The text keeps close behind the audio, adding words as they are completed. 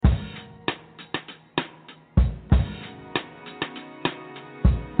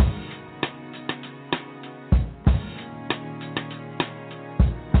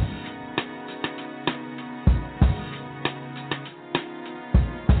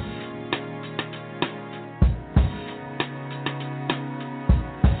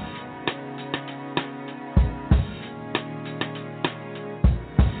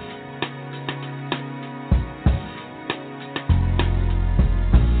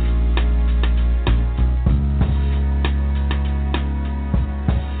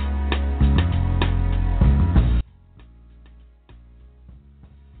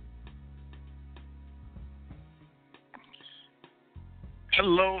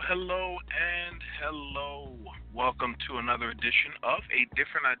hello, and hello. Welcome to another edition of A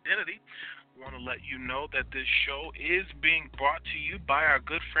Different Identity. I want to let you know that this show is being brought to you by our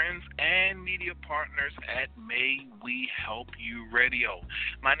good friends and media partners at May We Help You Radio.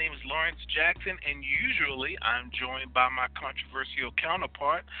 My name is Lawrence Jackson, and usually I'm joined by my controversial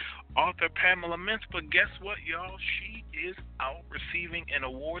counterpart, author Pamela Mintz. But guess what, y'all? She is out receiving an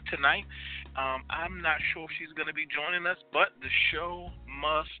award tonight. I'm not sure if she's going to be joining us, but the show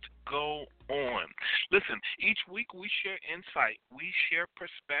must go on. Listen, each week we share insight, we share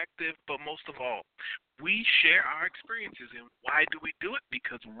perspective, but most of all, we share our experiences. And why do we do it?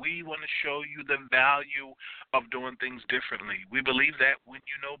 Because we want to show you the value of doing things differently. We believe that when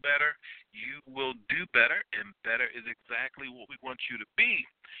you know better, you will do better, and better is exactly what we want you to be.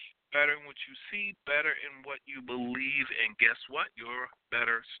 Better in what you see, better in what you believe, and guess what? Your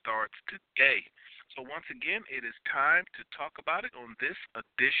better starts today. So once again, it is time to talk about it on this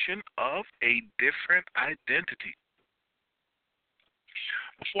edition of A Different Identity.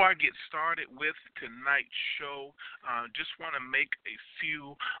 Before I get started with tonight's show, just want to make a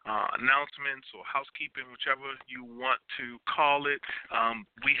few announcements or housekeeping, whichever you want to call it.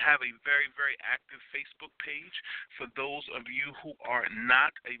 We have a very, very active Facebook page for those of you who are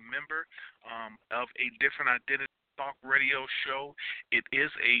not a member of A Different Identity Talk Radio Show. It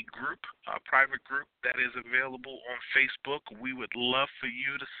is a group, a private group that is available on Facebook. We would love for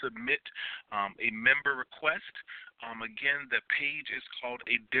you to submit a member request. Again, the page is called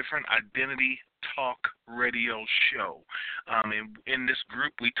A Different Identity Talk Radio Show. And in this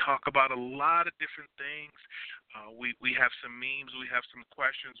group, we talk about a lot of different things. We have some memes, we have some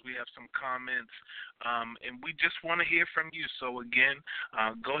questions, we have some comments, and we just want to hear from you. So again,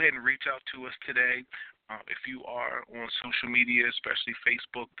 go ahead and reach out to us today. If you are on social media, especially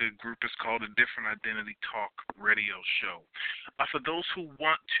Facebook, the group is called A Different Identity Talk Radio Show. For those who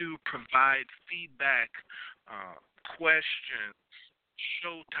want to provide feedback, questions,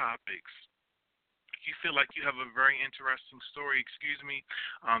 show topics, if you feel like you have a very interesting story,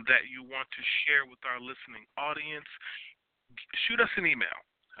 that you want to share with our listening audience, shoot us an email.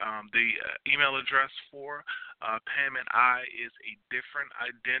 The email address for Pam and I is a different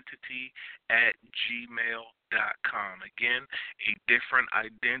identity at gmail.com. Again, a different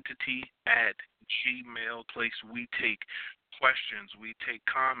identity at gmail, place we take questions, we take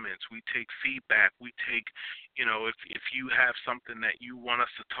comments, we take feedback, we take, if you have something that you want us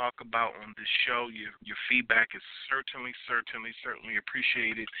to talk about on this show, your feedback is certainly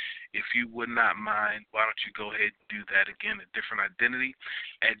appreciated. If you would not mind, why don't you go ahead and do that again, a different identity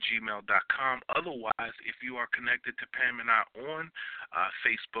at gmail.com. Otherwise, if you are connected to Pam and I on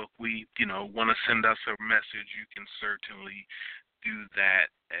Facebook, we, want to send us a message, you can certainly do that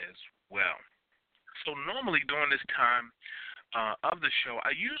as well. So normally during this time of the show,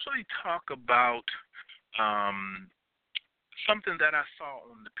 I usually talk about something that I saw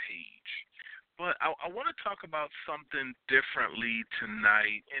on the page. But I want to talk about something differently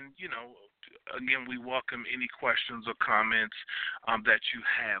tonight. And, again, we welcome any questions or comments that you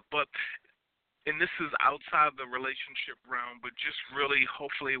have. And this is outside the relationship realm, but just really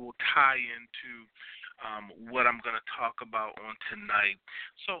hopefully it will tie into what I'm going to talk about on tonight.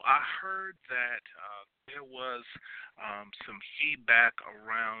 So I heard that there was some feedback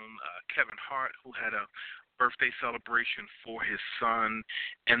around Kevin Hart, who had a birthday celebration for his son,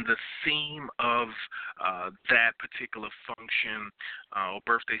 and the theme of that particular function or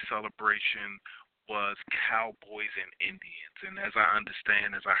birthday celebration was cowboys and Indians. And as I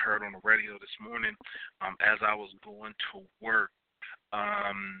understand, as I heard on the radio this morning, as I was going to work,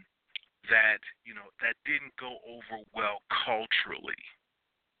 that didn't go over well culturally.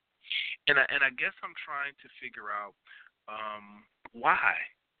 And I guess I'm trying to figure out why.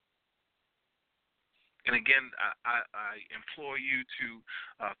 And again, I implore you to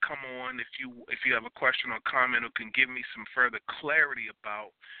come on if you have a question or comment or can give me some further clarity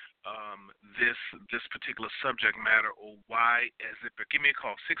about this particular subject matter, or why as it. But give me a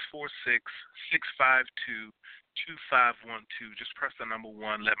call, 646-652-2512. Just press the number 1.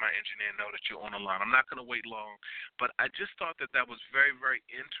 Let my engineer know that you're on the line. I'm not going to wait long, but I just thought that was very, very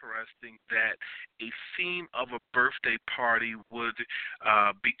interesting that a theme of a birthday party would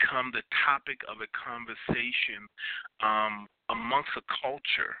become the topic of a conversation amongst a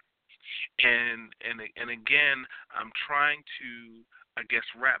culture. And again, I'm trying to, I guess,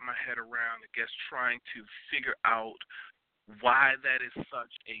 wrap my head around, trying to figure out why that is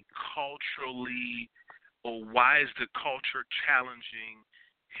such a culturally, or why is the culture challenging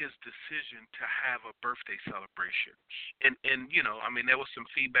his decision to have a birthday celebration. And there was some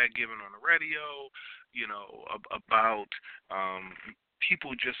feedback given on the radio, about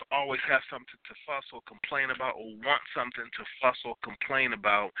people just always have something to fuss or complain about, or want something to fuss or complain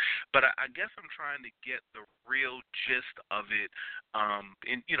about. But I guess I'm trying to get the real gist of it,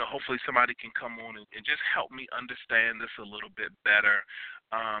 and hopefully somebody can come on and just help me understand this a little bit better.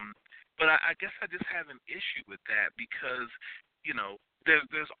 But I guess I just have an issue with that because,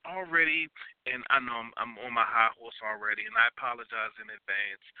 there's already, and I know I'm on my high horse already, and I apologize in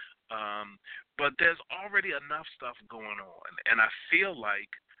advance. But there's already enough stuff going on, and I feel like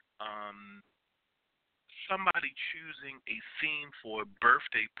somebody choosing a theme for a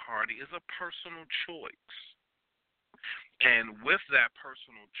birthday party is a personal choice. And with that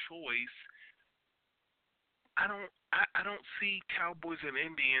personal choice, I don't see cowboys and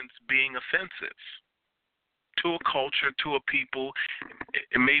Indians being offensive to a culture, to a people.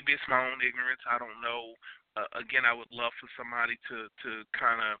 Maybe it's my own ignorance. I don't know. Again, I would love for somebody to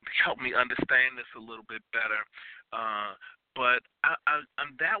kind of help me understand this a little bit better. But on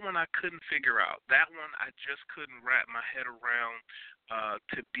that one, I couldn't figure out. That one, I just couldn't wrap my head around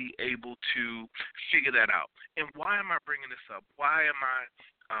to be able to figure that out. And why am I bringing this up? Why am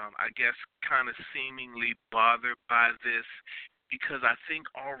I guess, kind of seemingly bothered by this? Because I think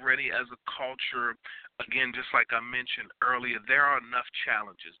already as a culture, again, just like I mentioned earlier, there are enough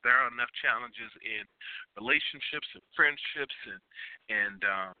challenges. There are enough challenges in relationships and friendships and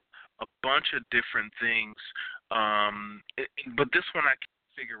a bunch of different things. But this one I can't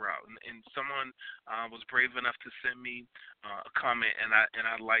figure out. And someone was brave enough to send me a comment, and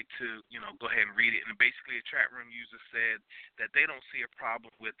I'd like to go ahead and read it. And basically, a chat room user said that they don't see a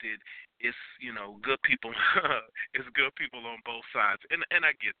problem with it. It's good people. It's good people on both sides, and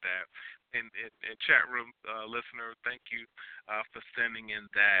I get that. And chat room listener, thank you for sending in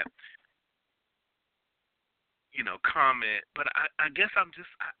that comment. But I guess I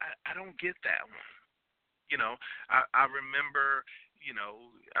don't get that one. I remember.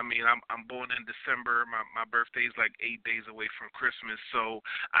 I'm born in December. My birthday is like 8 days away from Christmas, so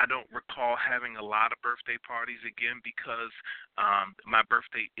I don't recall having a lot of birthday parties again because my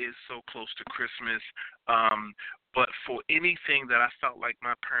birthday is so close to Christmas. But for anything that I felt like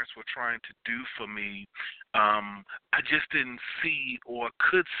my parents were trying to do for me, I just didn't see or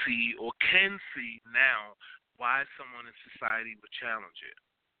could see or can see now why someone in society would challenge it.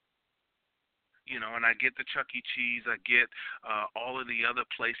 And I get the Chuck E. Cheese, I get all of the other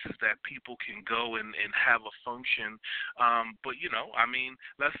places that people can go and have a function. But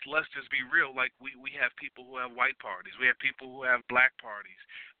let's just be real. Like we have people who have white parties, we have people who have black parties.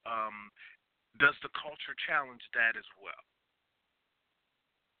 Does the culture challenge that as well?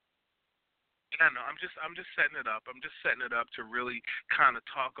 And I know I'm just setting it up. I'm just setting it up to really kind of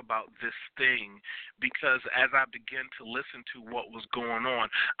talk about this thing because as I begin to listen to what was going on,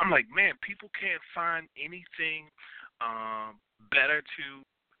 I'm like, man, people can't find anything better to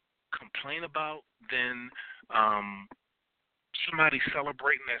complain about than somebody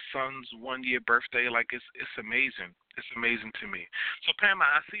celebrating their son's 1-year birthday. Like it's amazing. It's amazing to me. So, Pam,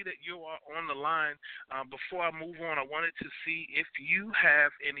 I see that you are on the line. Before I move on, I wanted to see if you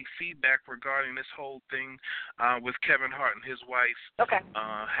have any feedback regarding this whole thing with Kevin Hart and his wife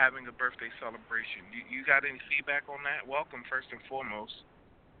having a birthday celebration. You got any feedback on that? Welcome, first and foremost.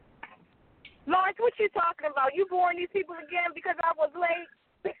 Lawrence, what you talking about? You boring these people again because I was late?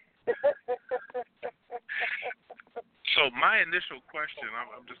 So my initial question,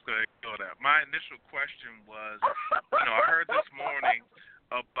 I'm just going to ignore that. My initial question was, I heard this morning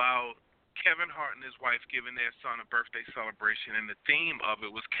about Kevin Hart and his wife giving their son a birthday celebration, and the theme of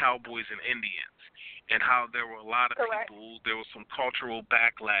it was cowboys and Indians, and how there were a lot of people, there was some cultural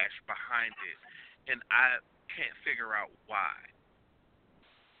backlash behind it, and I can't figure out why.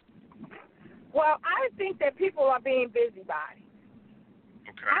 Well, I think that people are being busybodies.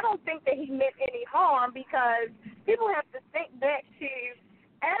 Okay. I don't think that he meant any harm because people have to think back to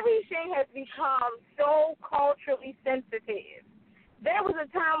everything has become so culturally sensitive. There was a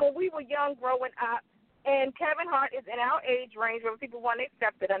time when we were young growing up, and Kevin Hart is in our age range, whether people want to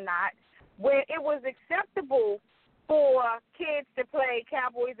accept it or not, where it was acceptable for kids to play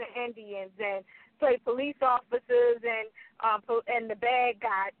cowboys and Indians and play police officers and the bad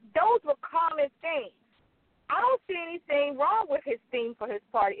guy. Those were common things. I don't see anything wrong with his theme for his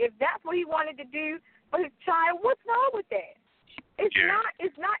party. If that's what he wanted to do for his child, what's wrong with that?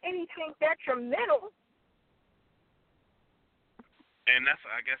 It's not anything detrimental. And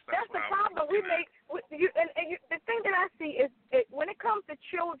I guess that's the problem. The thing that I see is when it comes to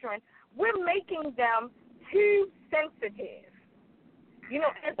children, we're making them too sensitive.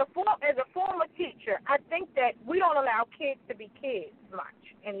 As a former teacher, I think that we don't allow kids to be kids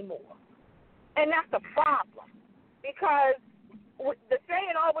much anymore. And that's a problem because the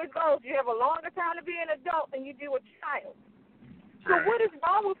saying always goes, you have a longer time to be an adult than you do a child. So Right. what is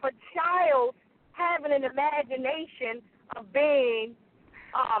wrong with a child having an imagination of being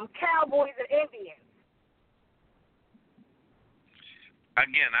cowboys and Indians?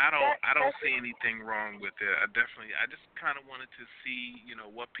 Again, I don't see anything wrong with it. I just kind of wanted to see,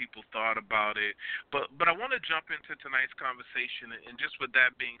 what people thought about it. But I want to jump into tonight's conversation, and just with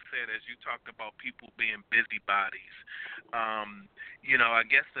that being said, as you talked about people being busybodies, I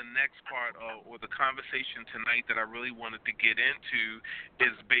guess the next part or the conversation tonight that I really wanted to get into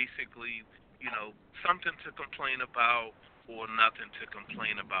is basically, something to complain about or nothing to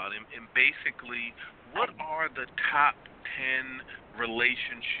complain about, and basically, what are the top 10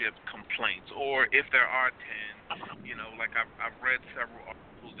 relationship complaints, or if there are 10, like I've read several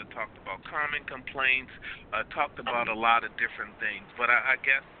articles that talked about common complaints, talked about a lot of different things, but I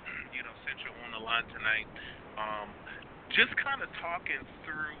guess, since you're on the line tonight, just kind of talking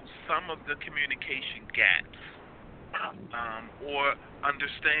through some of the communication gaps, or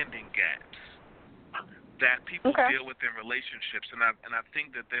understanding gaps that people deal with in relationships, and I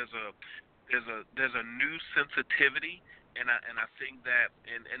think that there's a new sensitivity. And I think that,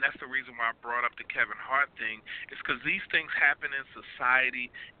 and that's the reason why I brought up the Kevin Hart thing, is because these things happen in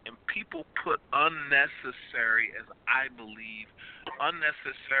society, and people put unnecessary, as I believe,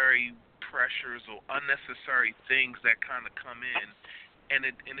 unnecessary pressures or unnecessary things that kind of come in, and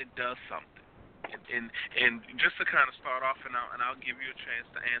it does something. And just to kind of start off, and I'll give you a chance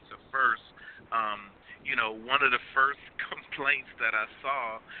to answer first. One of the first complaints that I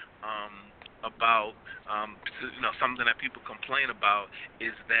saw about something that people complain about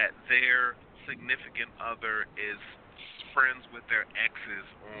is that their significant other is friends with their exes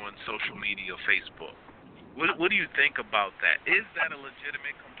on social media, Facebook. What do you think about that? Is that a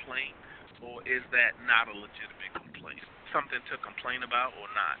legitimate complaint, or is that not a legitimate complaint? Something to complain about or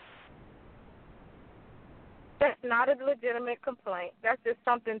not? That's not a legitimate complaint. That's just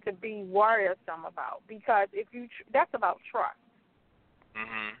something to be worrisome about, because that's about trust.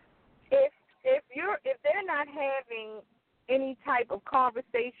 Mhm. If they're not having any type of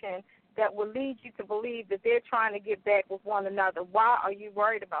conversation that will lead you to believe that they're trying to get back with one another, why are you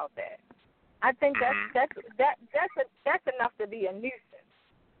worried about that? I think that's enough to be a nuisance.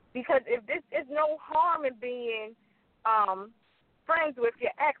 Because if this is no harm in being friends with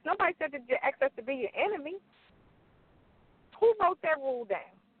your ex, nobody said that your ex has to be your enemy. Who wrote that rule down?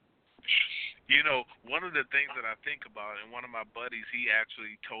 One of the things that I think about, and one of my buddies, he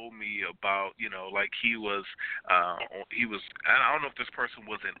actually told me about, like he was, I don't know if this person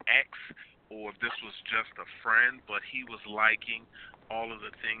was an ex or if this was just a friend, but he was liking all of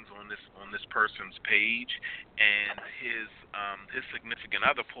the things on this person's page, and his significant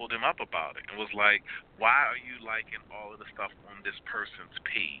other pulled him up about it and was like, "Why are you liking all of the stuff on this person's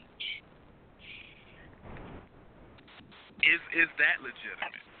page? Is that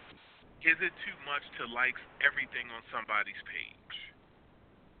legitimate? Is it too much to like everything on somebody's page?"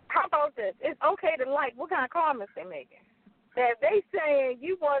 How about this? It's okay to like. What kind of comments they making? That they saying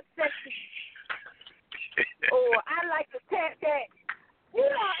you want sexy, or I like to tap that.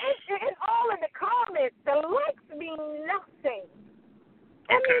 It's all in the comments. The likes mean nothing.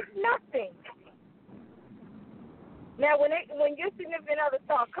 It means nothing. Now, when your significant other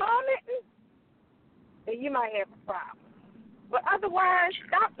start commenting, then you might have a problem. But otherwise,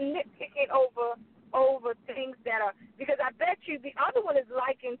 stop nitpicking over things that are, because I bet you the other one is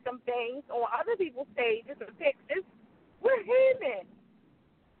liking some things on other people's pages and pictures. We're human.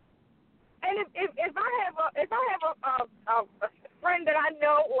 And if I have a friend that I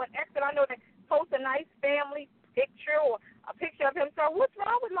know or an ex that I know that posts a nice family picture or a picture of himself, what's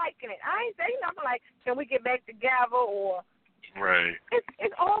wrong with liking it? I ain't saying nothing like, can we get back together, or right.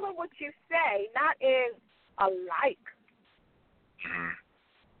 It's all in what you say, not in a like. Mm-hmm.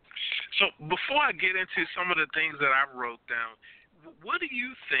 So before I get into some of the things that I wrote down, what do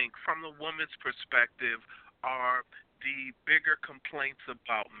you think, from the woman's perspective, are the bigger complaints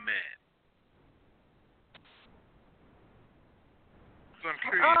about men? So I'm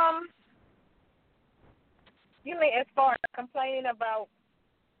curious. You mean as far as complaining about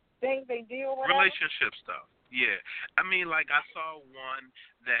things they do or whatever? Relationship stuff. Yeah. I mean, like I saw one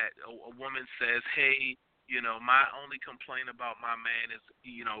that a woman says, "Hey, my only complaint about my man is,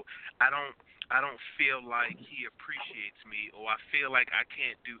 I don't feel like he appreciates me, or I feel like I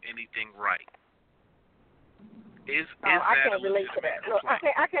can't do anything right." Is that I can't a relate to that. Look,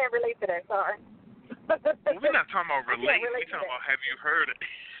 I can't relate to that. Sorry. Well, we're not talking about relate. We're talking about have you heard it?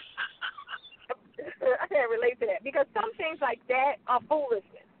 I can't relate to that, because some things like that are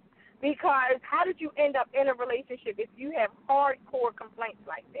foolishness. Because how did you end up in a relationship if you have hardcore complaints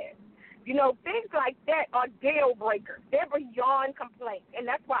like that? You know, things like that are deal breakers. They're beyond complaints, and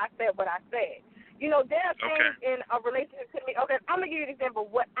that's why I said what I said. You know, there are things in a relationship to me. Okay, I'm going to give you an example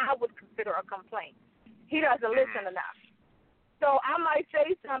of what I would consider a complaint. He doesn't listen enough. So I might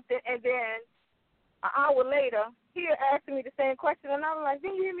say something, and then an hour later, he'll ask me the same question, and I'm like,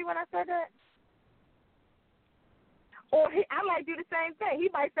 didn't you hear me when I said that? Or I might do the same thing. He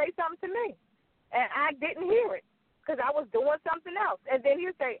might say something to me, and I didn't hear it because I was doing something else. And then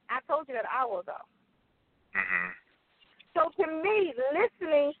he'll say, I told you that an hour ago. So to me,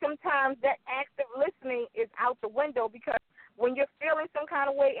 listening, sometimes that active listening is out the window, because when you're feeling some kind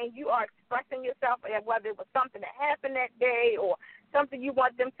of way and you are expressing yourself, whether it was something that happened that day or something you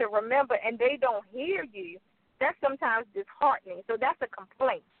want them to remember and they don't hear you, that's sometimes disheartening. So that's a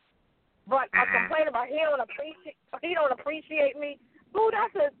complaint. But a complaint about he don't appreciate me, ooh,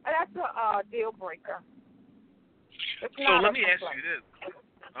 that's a deal breaker. So let me ask you this.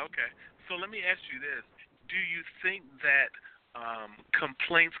 Okay. So let me ask you this. Do you think that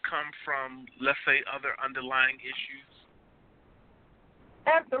complaints come from, let's say, other underlying issues?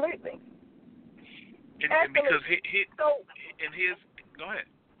 Absolutely. And because go ahead.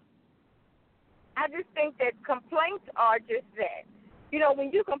 I just think that complaints are just that. You know,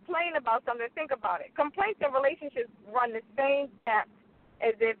 when you complain about something, think about it. Complaints in relationships run the same depth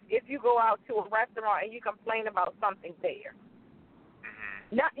as if you go out to a restaurant and you complain about something there.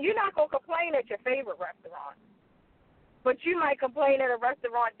 You're not going to complain at your favorite restaurant, but you might complain at a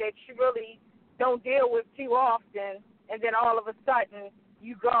restaurant that you really don't deal with too often, and then all of a sudden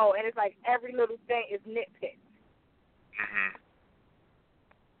you go, and it's like every little thing is nitpicked.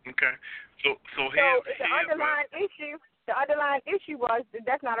 Okay. So the underlying issue was that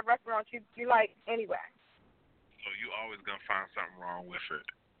that's not a restaurant you like anyway. So you always going to find something wrong with it.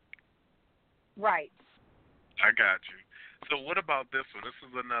 Right. I got you. So what about this one? This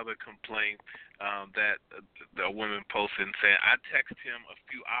is another complaint that a woman posted and said, I texted him a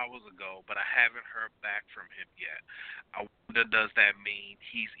few hours ago, but I haven't heard back from him yet. I wonder, does that mean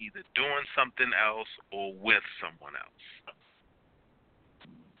he's either doing something else or with someone else?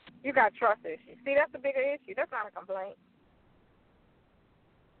 You got trust issues. See, that's a bigger issue. That's not a complaint.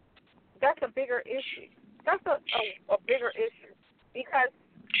 That's a bigger issue. That's a bigger issue. Because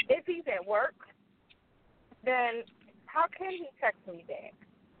if he's at work, then how can he text me back?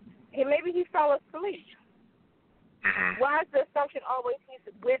 Maybe he fell asleep. Why is the assumption always he's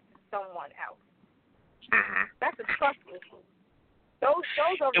with someone else? That's a trust issue. Those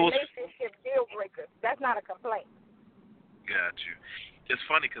are relationship deal breakers. That's not a complaint. Got you. It's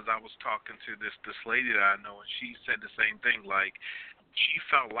funny because I was talking to this lady that I know, and she said the same thing. Like, she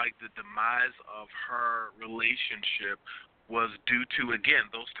felt like the demise of her relationship was due to, again,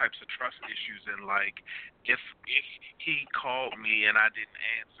 those types of trust issues. And like, if he called me and I didn't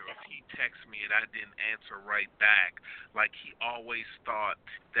answer, if he texted me and I didn't answer right back, like he always thought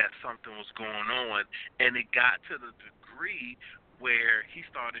that something was going on, and it got to the degree where he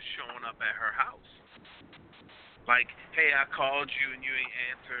started showing up at her house. Like, hey, I called you and you ain't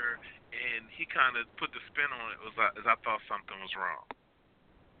answer, and he kind of put the spin on it as I thought something was wrong.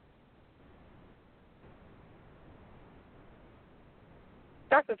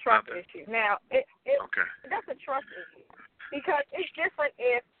 That's a trust issue. Now, that's a trust issue because it's different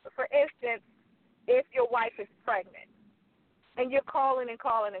if, for instance, if your wife is pregnant and you're calling and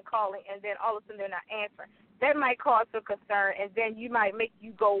calling and calling, and then all of a sudden they're not answering. That might cause some concern, and then you might make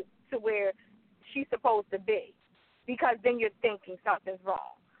you go to where she's supposed to be because then you're thinking something's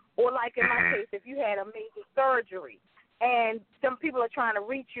wrong. Or like in my case, if you had a major surgery and some people are trying to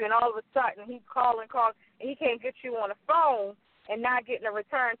reach you, and all of a sudden he's calling, and he can't get you on the phone, and not getting a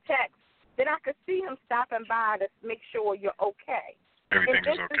return text, then I could see him stopping by to make sure you're okay. Everything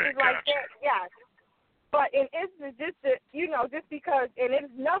is okay. Like that, yes. But in instances, just because, and there's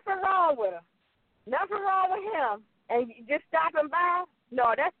nothing wrong with him, and just stopping by,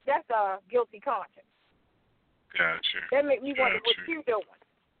 no, that's a guilty conscience. Gotcha. That make me wonder what you're doing.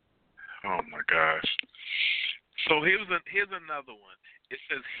 Oh my gosh. So here's another one. It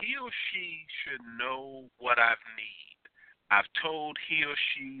says he or she should know what I need. I've told he or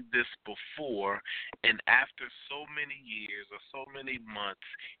she this before, and after so many years or so many months,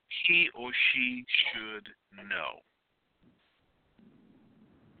 he or she should know.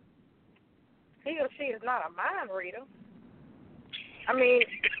 He or she is not a mind reader. I mean,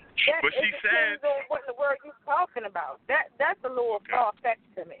 but she said, depends on what in the word you're talking about. That's a little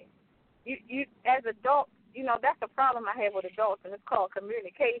far-fetched to me. You as adults, that's the problem I have with adults, and it's called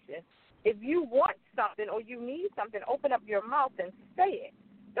communication. If you want something or you need something, open up your mouth and say it.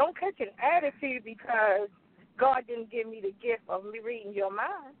 Don't catch an attitude because God didn't give me the gift of me reading your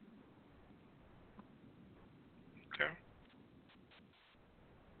mind. Okay.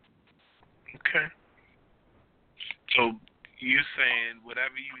 Okay. So you saying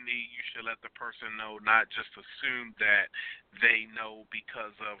whatever you need, you should let the person know, not just assume that they know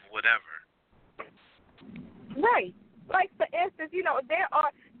because of whatever. Right. Like for instance, there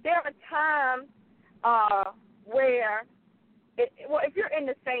are times where if you're in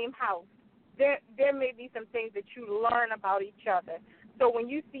the same house, there may be some things that you learn about each other. So when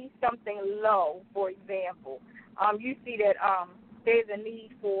you see something low, for example, you see that there's a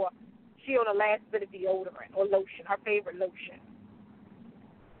need for she on the last bit of deodorant or lotion, her favorite lotion,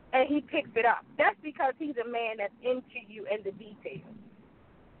 and he picks it up. That's because he's a man that's into you and the details.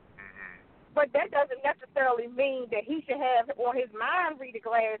 But that doesn't necessarily mean that he should have on his mind reader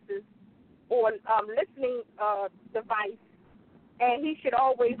glasses or listening device, and he should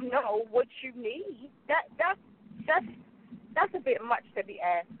always know what you need. That's a bit much to be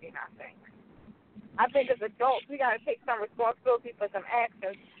asking, I think. I think as adults, we got to take some responsibility for some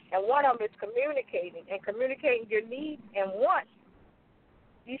actions, and one of them is communicating. And communicating your needs and wants,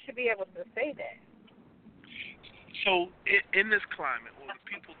 you should be able to say that. So in this climate, or the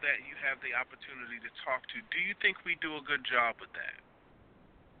people that you have the opportunity to talk to, do you think we do a good job with that?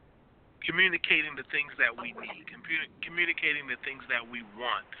 Communicating the things that we need, communicating the things that we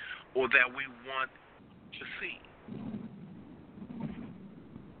want, or that we want to see.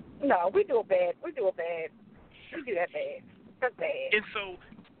 No, we do that bad. That's bad. And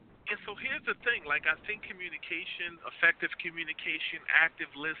so here's the thing. Like, I think communication, effective communication,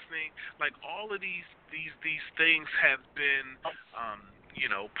 active listening, like all of these things have been,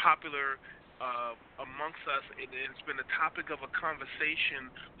 popular amongst us. It's been a topic of a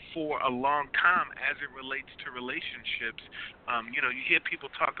conversation for a long time as it relates to relationships. You hear people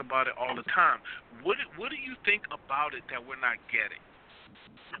talk about it all the time. What do you think about it that we're not getting?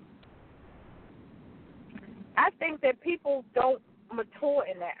 I think that people don't mature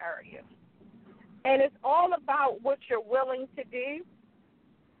in that area. And it's all about what you're willing to do.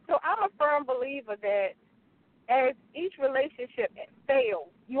 So I'm a firm believer that as each relationship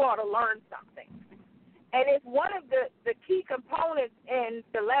fails, you ought to learn something. And if one of the key components in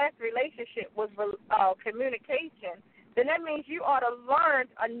the last relationship was communication, then that means you ought to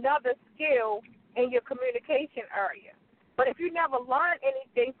learn another skill in your communication area. But if you never learn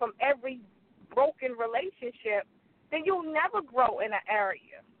anything from every broken relationship, then you'll never grow in an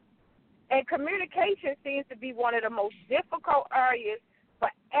area. And communication seems to be one of the most difficult areas for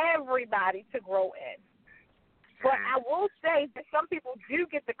everybody to grow in. But I will say that some people do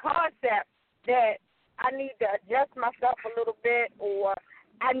get the concept that I need to adjust myself a little bit, or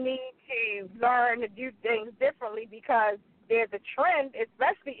I need to learn to do things differently because there's a trend,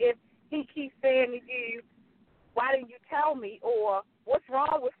 especially if he keeps saying to you, why didn't you tell me, or what's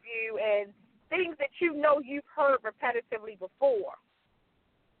wrong with you, and things that you've heard repetitively before.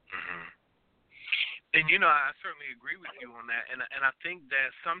 Mm-hmm. And, I certainly agree with you on that. And I think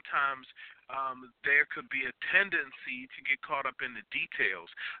that sometimes there could be a tendency to get caught up in the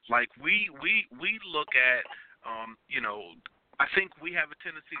details. Like we look at, I think we have a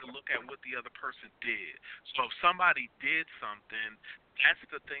tendency to look at what the other person did. So if somebody did something, that's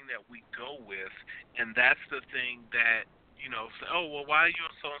the thing that we go with, and that's the thing that, say, oh, well, why are you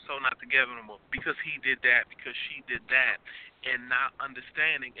and so-and-so not together anymore? Because he did that, because she did that, and not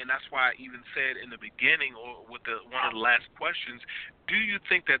understanding. And that's why I even said in the beginning, or with one of the last questions, do you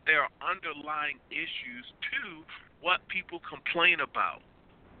think that there are underlying issues to what people complain about?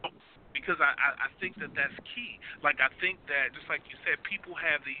 Because I think that that's key. Like, I think that, just like you said, people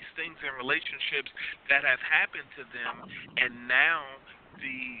have these things in relationships that have happened to them, and now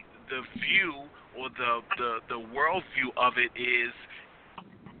the view or the world view of it is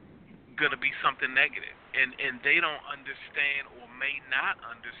going to be something negative, and they don't understand, or may not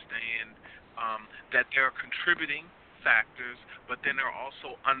understand, that there are contributing factors, but then there are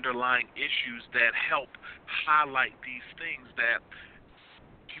also underlying issues that help highlight these things that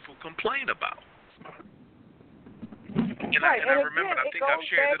people complain about. And right. I remember, I think I've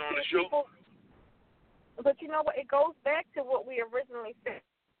shared it on the show. But you know what? It goes back to what we originally said.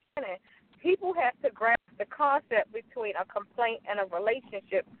 People have to grasp the concept between a complaint and a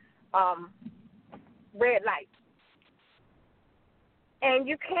relationship red light. And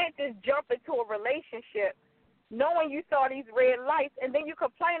you can't just jump into a relationship knowing you saw these red lights and then you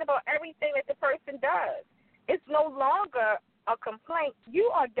complain about everything that the person does. It's no longer a complaint.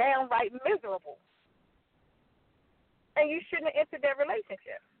 You are downright miserable. And you shouldn't have entered that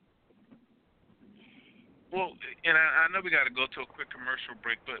relationship. Well, and I know we got to go to a quick commercial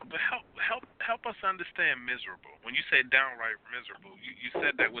break, but help us understand miserable. When you say downright miserable, you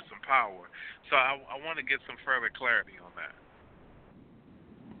said that with some power. So I want to get some further clarity on that.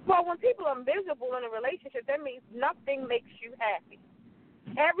 Well, when people are miserable in a relationship, that means nothing makes you happy.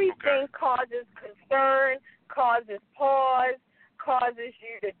 Everything causes concern, causes pause, causes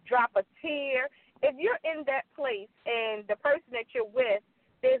you to drop a tear. If you're in that place and the person that you're with,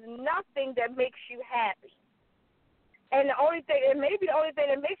 there's nothing that makes you happy. And maybe the only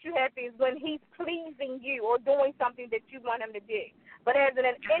thing that makes you happy is when he's pleasing you or doing something that you want him to do. But as an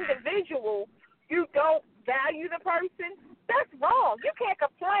individual, you don't value the person. That's wrong. You can't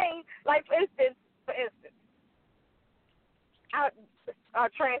complain. Like, for instance,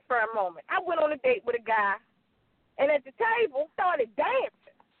 I'll transfer a moment. I went on a date with a guy, and at the table started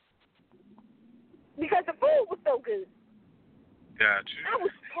dancing because the food was so good. Gotcha. I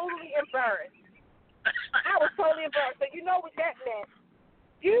was totally embarrassed. So you know what that meant?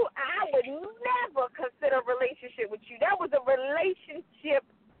 I would never consider a relationship with you. That was a relationship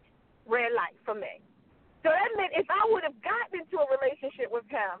red light for me. So that meant if I would have gotten into a relationship with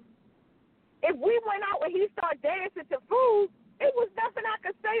him, if we went out and he started dancing to food, it was nothing I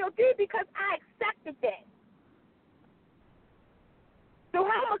could say or do because I accepted that. So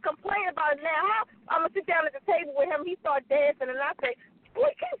how am I complain about it now? I'm going to sit down at the table with him, he started dancing, and I say, boy,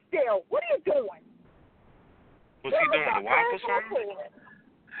 keep still. What are you doing? Was he doing the WAP or something?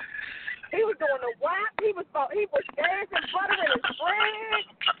 He was doing the WAP. He was dancing, buttering his bread.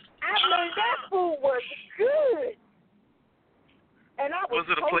 I mean, that food was good. And I was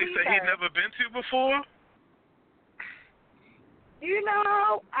it a place that he'd never been to before? You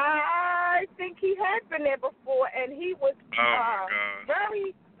know, I think he had been there before, and he was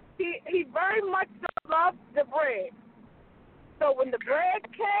he very much loved the bread. So when the bread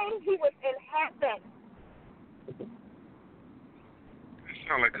came, he was in heaven. It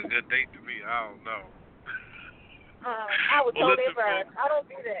sounds like a good date to me. I don't know. I was totally embarrassed. I don't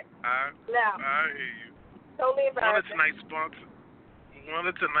do that. I hear you. Totally embarrassed. One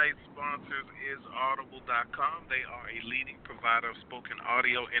of tonight's sponsors is Audible.com. They are a leading provider of spoken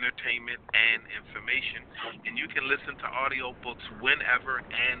audio, entertainment, and information. And you can listen to audiobooks whenever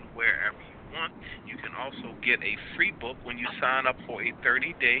and wherever you want. You can also get a free book when you sign up for a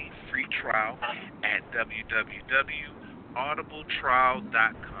 30-day free trial at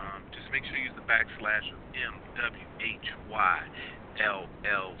www.audibletrial.com. Just make sure you use the /MWHYLLC.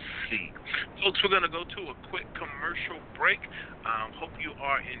 Folks, we're going to go to a quick commercial break. Hope you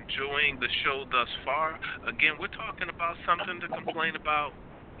are enjoying the show thus far. Again, we're talking about something to complain about,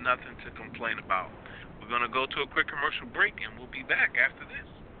 nothing to complain about. We're going to go to a quick commercial break, and we'll be back after this.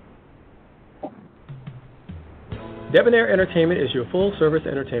 Debonair Entertainment is your full-service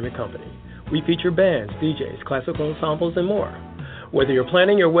entertainment company. We feature bands, DJs, classical ensembles, and more. Whether you're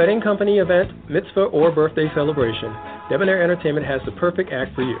planning your wedding, company event, mitzvah, or birthday celebration, Debonair Entertainment has the perfect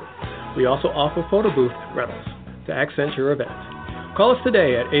act for you. We also offer photo booth rentals to accent your event. Call us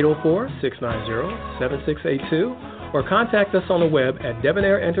today at 804-690-7682 or contact us on the web at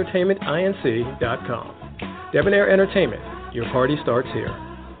debonairentertainmentinc.com. Debonair Entertainment, your party starts here.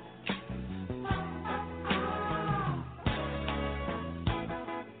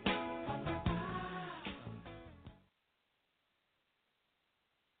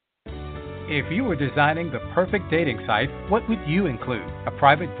 If you were designing the perfect dating site, what would you include? A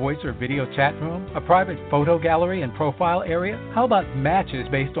private voice or video chat room? A private photo gallery and profile area? How about matches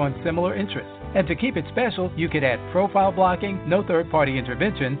based on similar interests? And to keep it special, you could add profile blocking, no third-party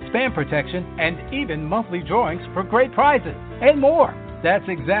intervention, spam protection, and even monthly drawings for great prizes, and more. That's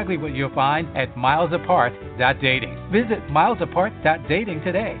exactly what you'll find at milesapart.dating. Visit milesapart.dating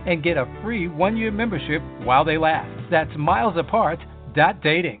today and get a free 1-year membership while they last. That's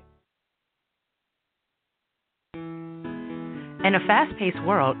milesapart.dating. In a fast-paced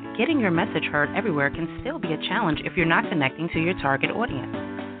world, getting your message heard everywhere can still be a challenge if you're not connecting to your target audience.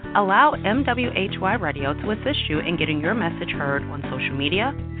 Allow MWHY Radio to assist you in getting your message heard on social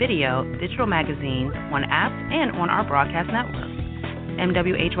media, video, digital magazines, on apps, and on our broadcast network.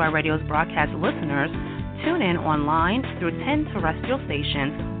 MWHY Radio's broadcast listeners tune in online through 10 terrestrial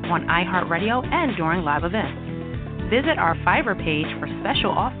stations on iHeartRadio and during live events. Visit our Fiverr page for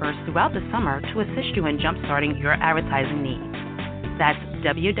special offers throughout the summer to assist you in jump-starting your advertising needs. That's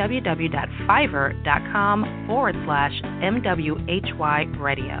www.fiverr.com/MWHY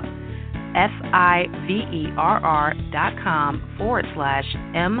Radio.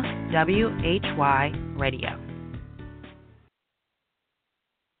 FIVER.com/MWHY Radio.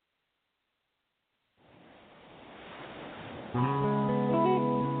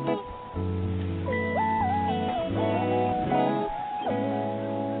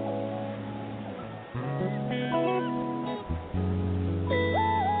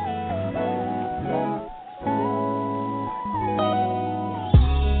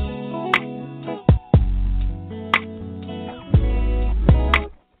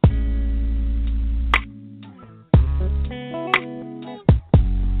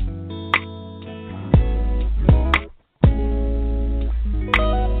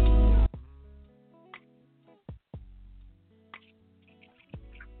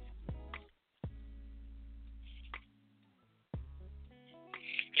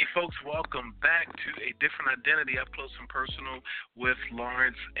 folks, welcome back to A Different Identity, Up Close and Personal with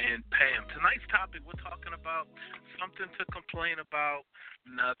Lawrence and Pam. Tonight's topic, we're talking about something to complain about,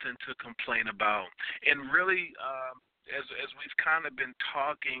 nothing to complain about. And really, as we've kind of been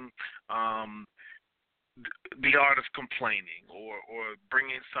talking, the art of complaining or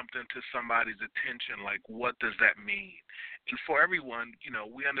bringing something to somebody's attention, like what does that mean? And for everyone,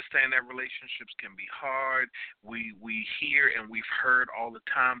 we understand that relationships can be hard. We hear and we've heard all the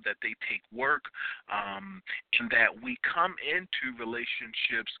time that they take work, and that we come into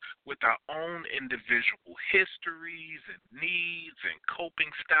relationships with our own individual histories and needs and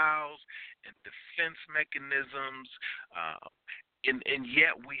coping styles and defense mechanisms. And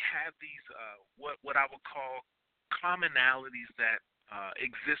yet we have these what I would call commonalities that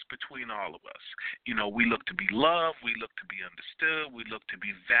exist between all of us. We look to be loved, we look to be understood, we look to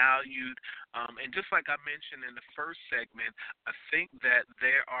be valued. And just like I mentioned in the first segment, I think that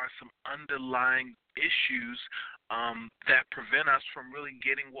there are some underlying issues that prevent us from really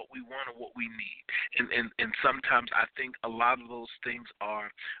getting what we want or what we need. And sometimes I think a lot of those things are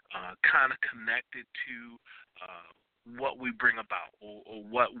kind of connected to what we bring about or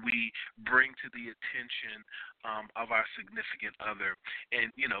what we bring to the attention of our significant other.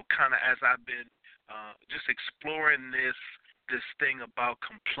 And, kind of as I've been just exploring this thing about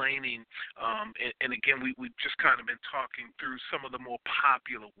complaining, and again, we've just kind of been talking through some of the more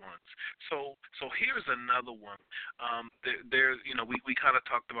popular ones. So here's another one. We kind of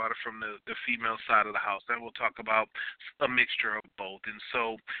talked about it from the female side of the house. Then we'll talk about a mixture of both. And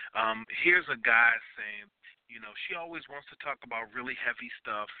so here's a guy saying, she always wants to talk about really heavy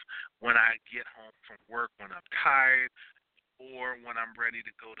stuff when I get home from work, when I'm tired, or when I'm ready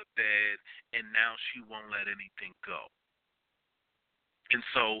to go to bed, and now she won't let anything go. And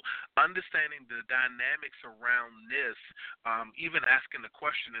so understanding the dynamics around this, even asking the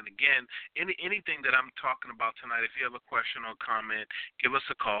question, and again, anything that I'm talking about tonight, if you have a question or comment, give us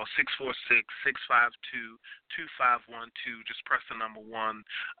a call, 646-652-2512. Just press the number 1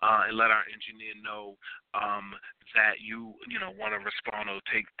 and let our engineer know that you want to respond or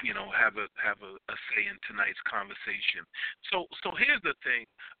take, have a say in tonight's conversation. So here's the thing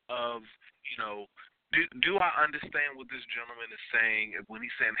of, Do I understand what this gentleman is saying when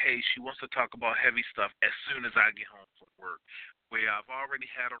he's saying, hey, she wants to talk about heavy stuff as soon as I get home from work, where I've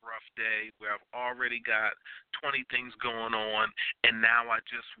already had a rough day, where I've already got 20 things going on, and now I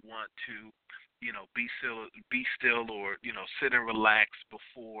just want to, be still or, sit and relax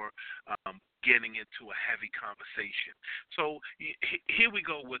before getting into a heavy conversation. So here we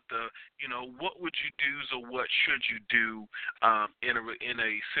go with the, what would you do or what should you do in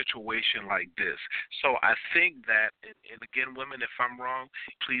a situation like this? So I think that, and again, women, if I'm wrong,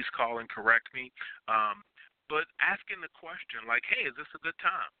 please call and correct me. But asking the question like, hey, is this a good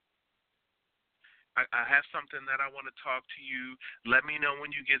time? I have something that I want to talk to you. Let me know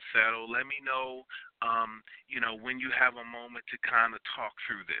when you get settled. Let me know, when you have a moment to kind of talk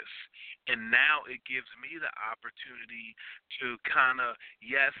through this. And now it gives me the opportunity to kind of,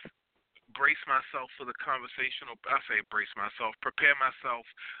 yes, brace myself for the conversation, or I say brace myself, prepare myself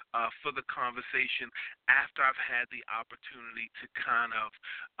for the conversation after I've had the opportunity to kind of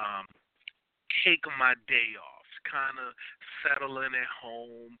take my day off, kind of settle in at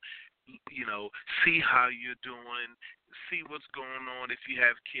home, see how you're doing, see what's going on if you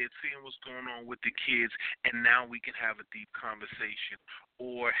have kids, seeing what's going on with the kids, and now we can have a deep conversation.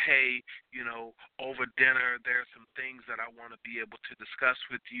 Or, hey, over dinner, there are some things that I want to be able to discuss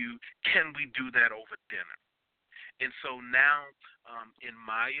with you. Can we do that over dinner? And so now, in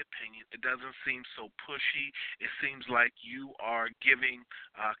my opinion, it doesn't seem so pushy. It seems like you are giving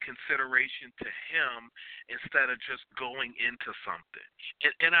consideration to him instead of just going into something.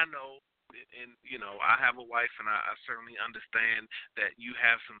 And I know, and I have a wife, and I certainly understand that you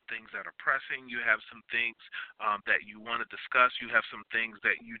have some things that are pressing. You have some things that you want to discuss. You have some things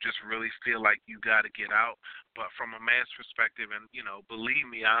that you just really feel like you got to get out. But from a man's perspective, and believe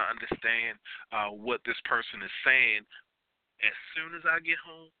me, I understand what this person is saying. As soon as I get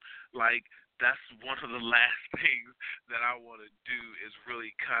home, like, that's one of the last things that I want to do is really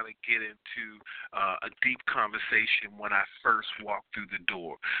kind of get into a deep conversation when I first walk through the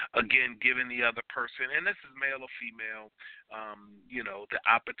door. Again, giving the other person, and this is male or female, the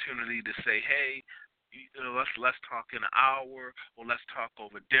opportunity to say, hey, let's talk in an hour, or let's talk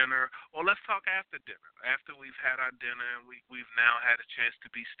over dinner, or let's talk after dinner. After we've had our dinner and we've now had a chance to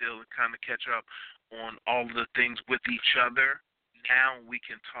be still and kind of catch up on all of the things with each other, now we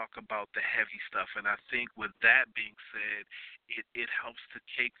can talk about the heavy stuff. And I think with that being said, it helps to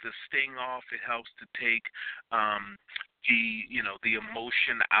take the sting off. It helps to take the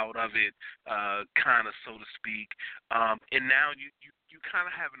emotion out of it, kind of, so to speak. And now you kind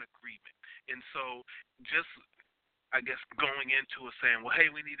of have an agreement. And so just, I guess, going into it saying, well, hey,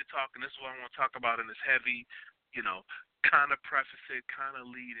 we need to talk, and this is what I want to talk about, and it's heavy, kind of preface it, kind of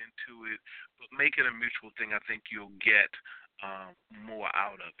lead into it, but make it a mutual thing. I think you'll get more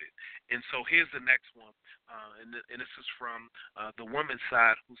out of it. And so here's the next one, and this is from the woman's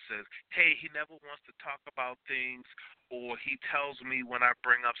side, who says, hey, he never wants to talk about things, or he tells me when I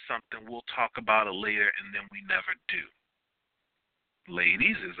bring up something, we'll talk about it later, and then we never do.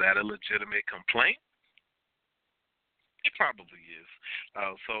 Ladies, is that a legitimate complaint? It probably is.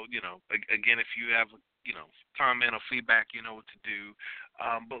 So, again, if you have, comment or feedback, you know what to do.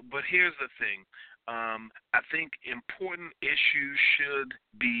 But here's the thing. I think important issues should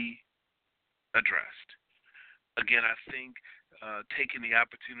be addressed. Again, I think taking the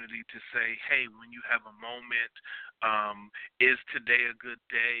opportunity to say, hey, when you have a moment, is today a good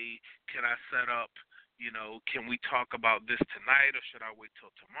day? Can I set up, can we talk about this tonight, or should I wait till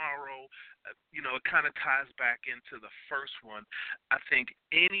tomorrow? It kind of ties back into the first one. I think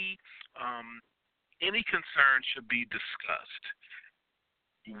any concern should be discussed.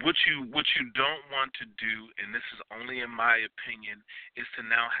 What you don't want to do, and this is only in my opinion, is to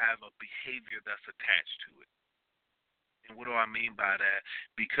now have a behavior that's attached to it. And what do I mean by that?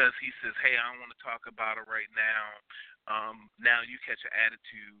 Because he says, hey, I don't want to talk about it right now. Now you catch an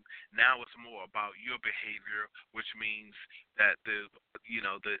attitude. Now it's more about your behavior, which means that the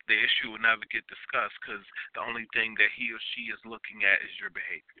issue will never get discussed, because the only thing that he or she is looking at is your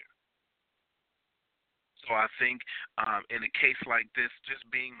behavior. So I think in a case like this, just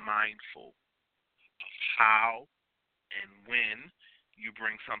being mindful of how and when you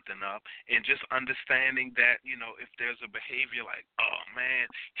bring something up, and just understanding that, if there's a behavior like, oh man,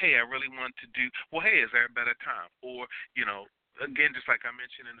 hey, I really want to do, well, hey, is there a better time? Or, again, just like I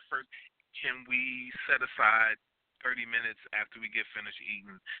mentioned in the first, can we set aside 30 minutes after we get finished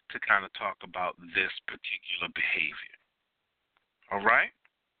eating to kind of talk about this particular behavior? All right?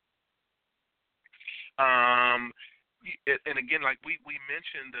 And again, like we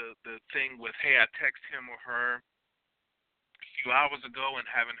mentioned the thing with, hey, I text him or her few hours ago and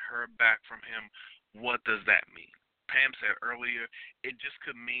haven't heard back from him. What does that mean? Pam said earlier, it just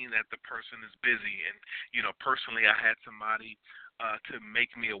could mean that the person is busy. And, personally, I had somebody to make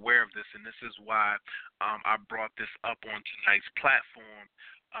me aware of this, and this is why I brought this up on tonight's platform.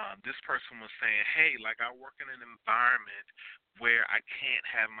 This person was saying, hey, like, I work in an environment where I can't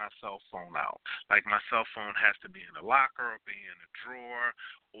have my cell phone out. Like, my cell phone has to be in a locker or be in a drawer,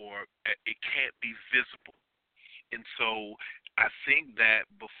 or it can't be visible. And so I think that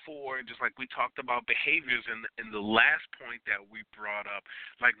before, just like we talked about behaviors in the last point that we brought up,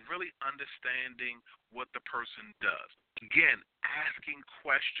 like really understanding what the person does. Again, asking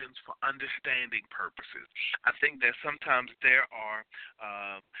questions for understanding purposes. I think that sometimes there are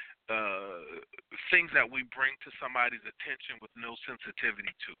things that we bring to somebody's attention with no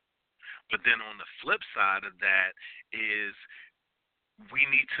sensitivity to. But then on the flip side of that is we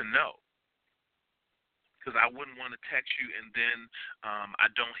need to know. Because I wouldn't want to text you and then I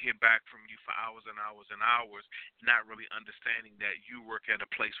don't hear back from you for hours and hours and hours, not really understanding that you work at a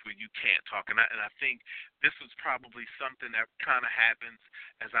place where you can't talk. And I think this is probably something that kind of happens,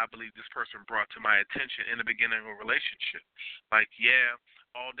 as I believe this person brought to my attention, in the beginning of a relationship. Like, yeah,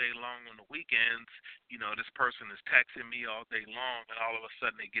 all day long on the weekends, this person is texting me all day long, and all of a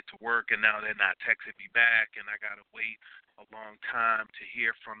sudden they get to work and now they're not texting me back, and I got to wait a long time to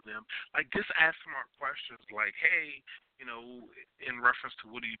hear from them. Like, just ask smart questions like, hey, in reference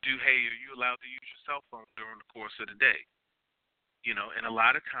to what do you do? Hey, are you allowed to use your cell phone during the course of the day? And a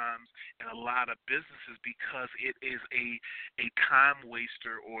lot of times in a lot of businesses, because it is a time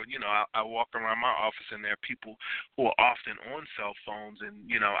waster, or, I walk around my office and there are people who are often on cell phones, and,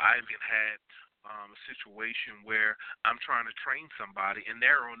 I even had a situation where I'm trying to train somebody and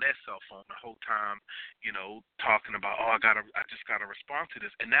they're on their cell phone the whole time, talking about, oh, I just gotta respond to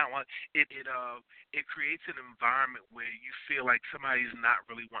this. And now it creates an environment where you feel like somebody's not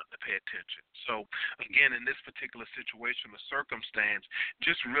really wanting to pay attention. So again, in this particular situation or circumstance,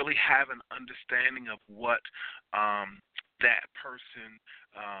 just really have an understanding of what that person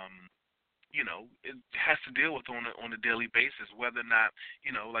it has to deal with on a daily basis, whether or not,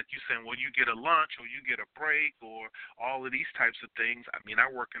 like you saying, well, you get a lunch or you get a break or all of these types of things. I mean,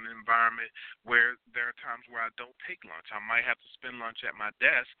 I work in an environment where there are times where I don't take lunch. I might have to spend lunch at my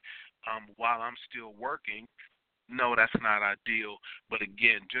desk while I'm still working. no, that's not ideal. But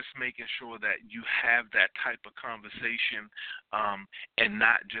again, just making sure that you have that type of conversation, and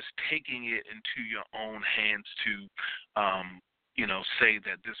not just taking it into your own hands to, say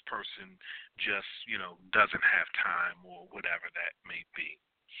that this person just, doesn't have time or whatever that may be.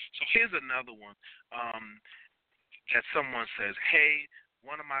 So here's another one, that someone says, hey,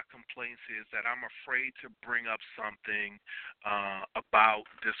 one of my complaints is that I'm afraid to bring up something about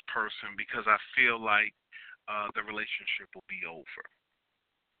this person because I feel like the relationship will be over.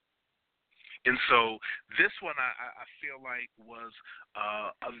 And so this one I feel like was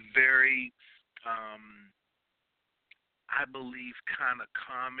a very, I believe, kind of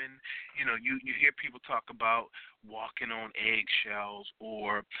common. You hear people talk about walking on eggshells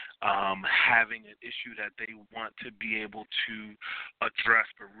or having an issue that they want to be able to address,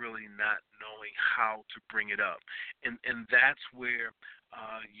 but really not knowing how to bring it up. And that's where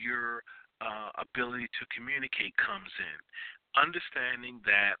your ability to communicate comes in. Understanding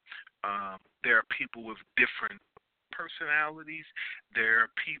that there are people with different personalities. There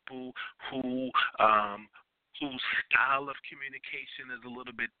are people whose style of communication is a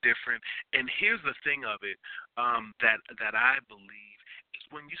little bit different. And here's the thing of it, that I believe is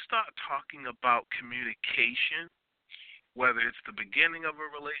when you start talking about communication, whether it's the beginning of a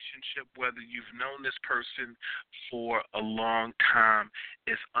relationship, whether you've known this person for a long time,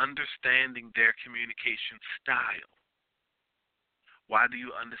 is understanding their communication style. Why do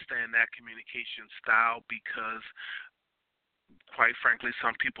you understand that communication style? Because, quite frankly,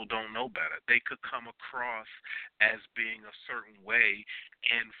 some people don't know better. They could come across as being a certain way,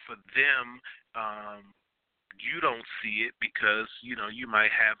 and for them, you don't see it because, you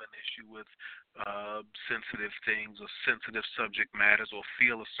might have an issue with sensitive things or sensitive subject matters, or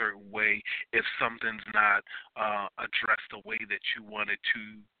feel a certain way if something's not addressed the way that you want it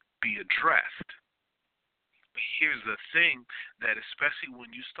to be addressed. But here's the thing, that especially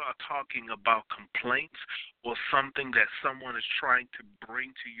when you start talking about complaints or something that someone is trying to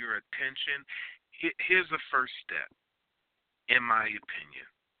bring to your attention, here's the first step, in my opinion.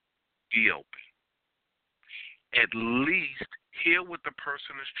 Be open. At least hear what the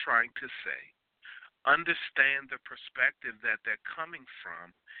person is trying to say. Understand the perspective that they're coming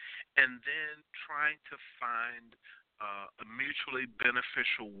from, and then trying to find a mutually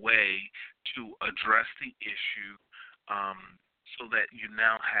beneficial way to address the issue, so that you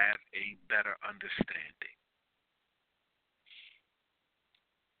now have a better understanding.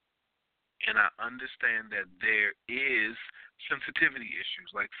 And I understand that there is sensitivity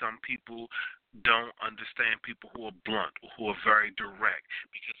issues. Like, some people don't understand people who are blunt or who are very direct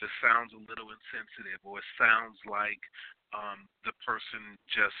because it sounds a little insensitive, or it sounds like the person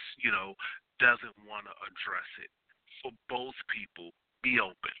just, doesn't want to address it. For both people, be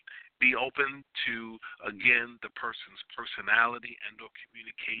open. Be open to, again, the person's personality and or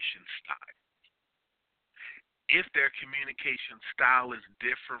communication style. If their communication style is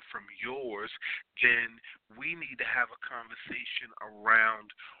different from yours, then we need to have a conversation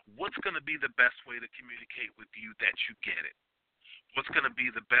around what's going to be the best way to communicate with you that you get it. What's going to be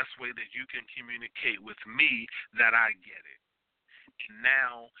the best way that you can communicate with me that I get it. And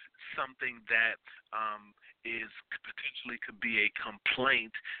now something that is potentially could be a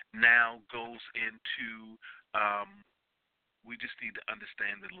complaint now goes into, we just need to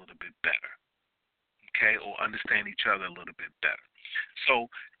understand it a little bit better. Okay, or understand each other a little bit better. So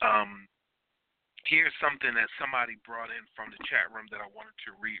here's something that somebody brought in from the chat room that I wanted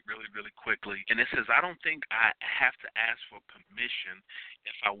to read really, really quickly. And it says, I don't think I have to ask for permission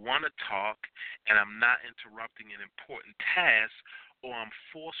if I want to talk and I'm not interrupting an important task, or I'm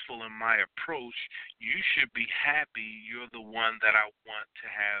forceful in my approach. You should be happy you're the one that I want to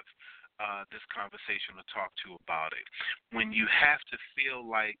have this conversation to talk to about it. When you have to feel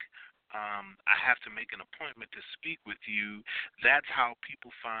like I have to make an appointment to speak with you, that's how people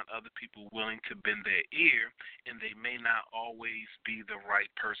find other people willing to bend their ear, and they may not always be the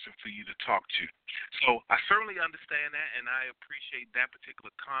right person for you to talk to. So I certainly understand that, and I appreciate that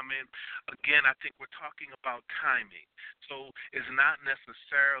particular comment. Again, I think we're talking about timing. So it's not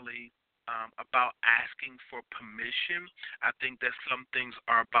necessarily about asking for permission. I think that some things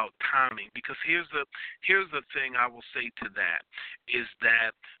are about timing, because here's the thing I will say to that is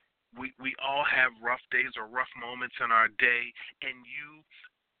that we all have rough days or rough moments in our day, and you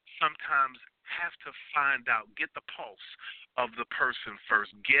sometimes have to find out, get the pulse of the person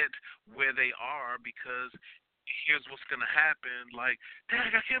first, get where they are, because here's what's going to happen. Like,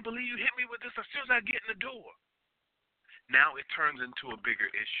 Dad, I can't believe you hit me with this as soon as I get in the door. Now it turns into a bigger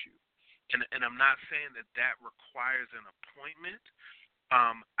issue. And I'm not saying that requires an appointment,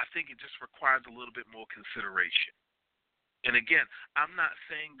 I think it just requires a little bit more consideration. And again, I'm not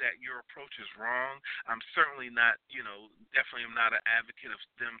saying that your approach is wrong. I'm certainly not, definitely am not an advocate of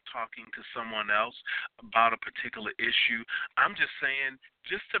them talking to someone else about a particular issue. I'm just saying,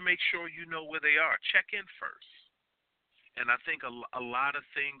 just to make sure you know where they are, check in first. And I think a lot of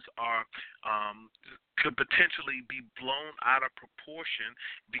things could potentially be blown out of proportion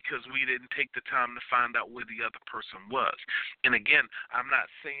because we didn't take the time to find out where the other person was. And again, I'm not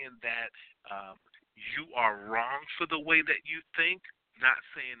saying that you are wrong for the way that you think. Not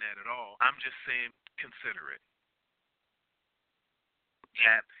saying that at all. I'm just saying consider it.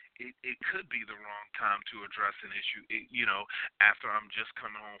 That it could be the wrong time to address an issue. After I'm just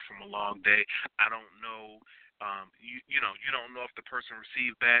coming home from a long day, I don't know. You don't know if the person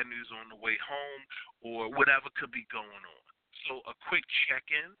received bad news on the way home or whatever could be going on. So a quick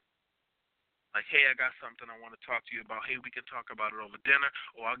check-in. Like, hey, I got something I want to talk to you about. Hey, we can talk about it over dinner,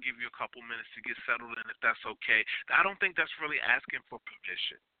 or I'll give you a couple minutes to get settled in if that's okay. I don't think that's really asking for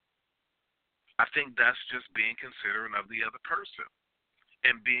permission. I think that's just being considerate of the other person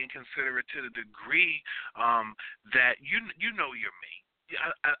and being considerate to the degree that you know your mate.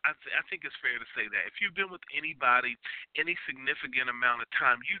 I think it's fair to say that if you've been with anybody any significant amount of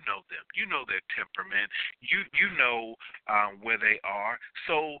time, you know them. You know their temperament. You know where they are.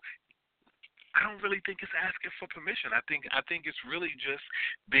 So I don't really think it's asking for permission. I think it's really just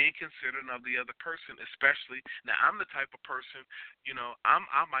being considerate of the other person, especially now. I'm the type of person,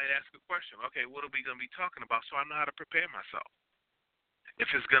 I might ask a question. Okay, what are we going to be talking about? So I know how to prepare myself. If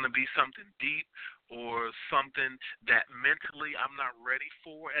it's going to be something deep or something that mentally I'm not ready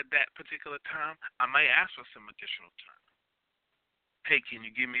for at that particular time, I might ask for some additional time. Hey, can you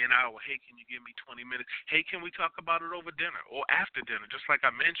give me an hour? Hey, can you give me 20 minutes? Hey, can we talk about it over dinner or after dinner? Just like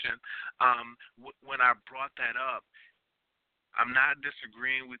I mentioned, when I brought that up, I'm not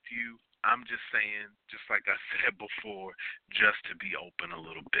disagreeing with you. I'm just saying, just like I said before, just to be open a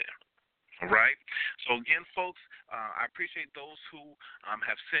little bit. All right. So again, folks, I appreciate those who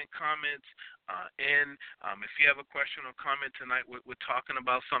have sent comments in. If you have a question or comment tonight, we're talking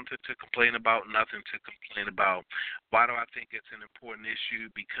about something to complain about, nothing to complain about. Why do I think it's an important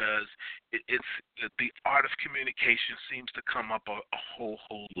issue? Because it's the art of communication seems to come up a whole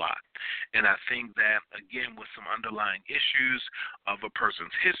lot. And I think that, again, with some underlying issues of a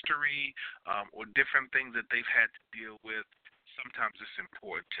person's history or different things that they've had to deal with, sometimes it's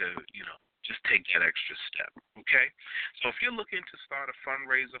important to, just take that extra step, okay? So if you're looking to start a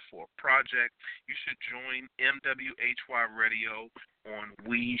fundraiser for a project, you should join MWHY Radio on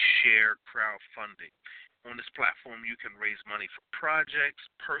We Share Crowdfunding. On this platform, you can raise money for projects,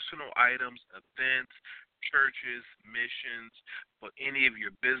 personal items, events, churches, missions, for any of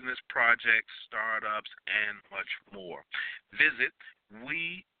your business projects, startups, and much more. Visit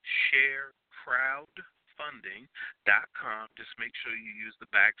WeShareCrowdfunding.com. Just make sure you use the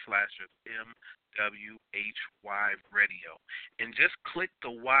 / of MWHY Radio. And just click the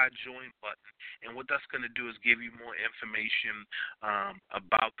Y Join button. And what that's going to do is give you more information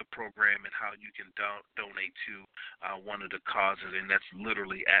about the program and how you can donate to one of the causes. And that's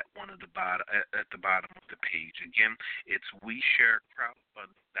literally at the bottom of the page. Again, it's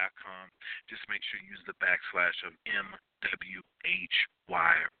WeShareCrowdfunding.com. Just make sure you use the / of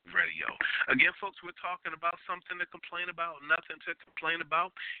MWHY Radio. Again, folks, we're talking about something to complain about, nothing to complain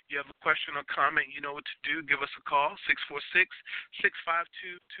about. You have a question or comment, you know what to do. Give us a call,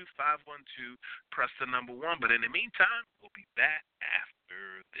 646-652-2512. Press the number 1. But in the meantime, we'll be back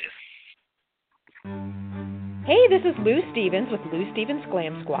after this. Hey, this is Lou Stevens with Lou Stevens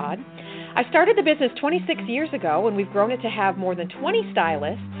Glam Squad. I started the business 26 years ago, and we've grown it to have more than 20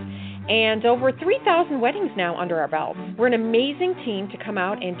 stylists and over 3,000 weddings now under our belts. We're an amazing team to come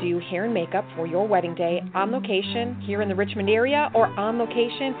out and do hair and makeup for your wedding day on location here in the Richmond area or on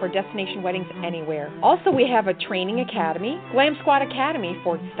location for destination weddings anywhere. Also, we have a training academy, Glam Squad Academy,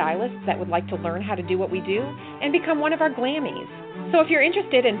 for stylists that would like to learn how to do what we do and become one of our glammies. So if you're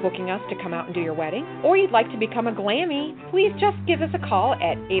interested in booking us to come out and do your wedding, or you'd like to become a Glammy, please just give us a call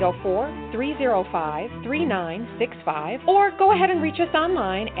at 804-305-3965, or go ahead and reach us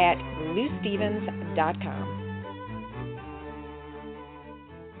online at LouStevens.com.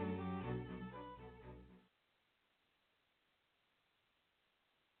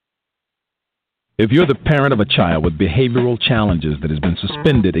 If you're the parent of a child with behavioral challenges that has been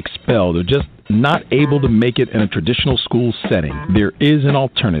suspended, expelled, or just not able to make it in a traditional school setting, there is an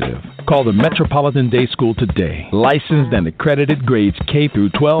alternative. Call the Metropolitan Day School today. Licensed and accredited grades K through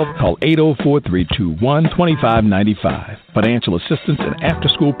 12. Call 804-321-2595. Financial assistance and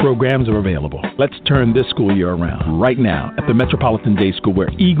after-school programs are available. Let's turn this school year around right now at the Metropolitan Day School, where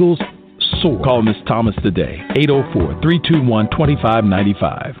Eagles soar. Call Ms. Thomas today.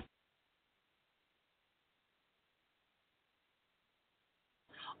 804-321-2595.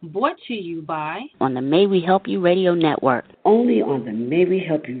 Brought to you by on the May We Help You Radio Network. Only on the May We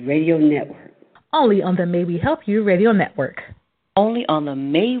Help You Radio Network. Only on the May We Help You Radio Network. Only on the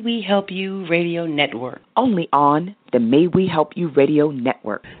May We Help You Radio Network. Only on the May We Help You Radio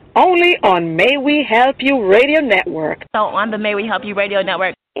Network. Only on May We Help You Radio Network. So on the May We Help You Radio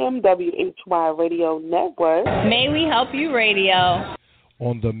Network. MWHY Radio Network. May We Help You Radio.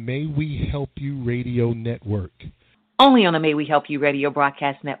 On the May We Help You Radio Network. Only on the May We Help You Radio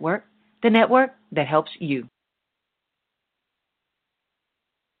Broadcast Network, the network that helps you.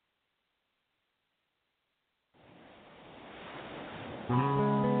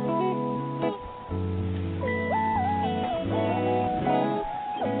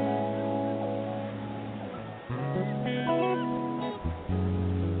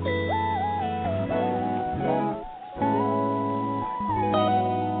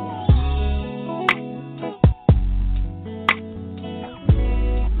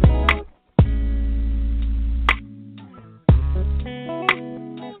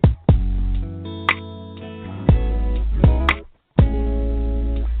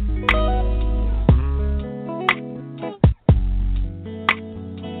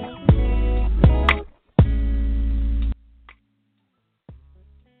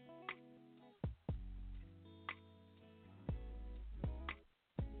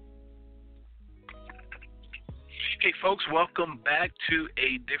 Hey, folks, welcome back to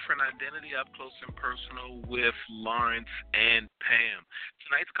A Different Identity, Up Close and Personal with Lawrence and Pam.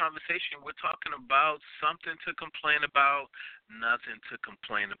 Tonight's conversation, we're talking about something to complain about, nothing to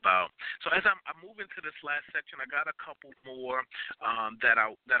complain about. So as I move into this last section, I got a couple more that I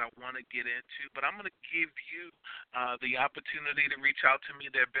want to get into, but I'm going to give you the opportunity to reach out to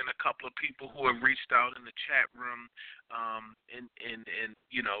me. There have been a couple of people who have reached out in the chat room, and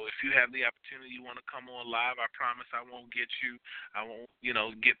you know, if you have the opportunity, you want to come on live, I promise I won't get you. I won't,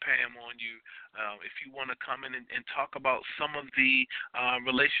 get Pam on you. If you want to come in and talk about some of the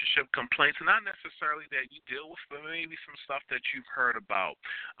relationship complaints, not necessarily that you deal with, but maybe some stuff that you've heard about,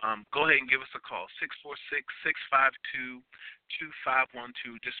 go ahead and give us a call,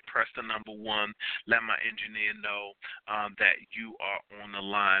 646-652-2512. Just press the number 1. Let my engineer know that you are on the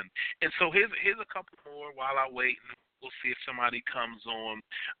line. And so here's a couple more while I wait, and we'll see if somebody comes on.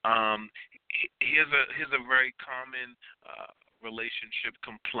 Here's a very common relationship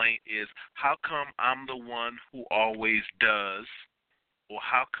complaint is, how come I'm the one who always does, or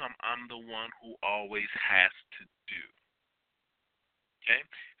how come I'm the one who always has to do? Okay,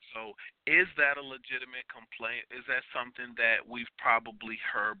 so is that a legitimate complaint? Is that something that we've probably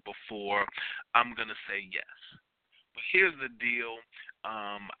heard before? I'm going to say yes. But here's the deal.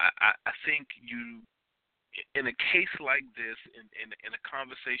 I think you, in a case like this, in a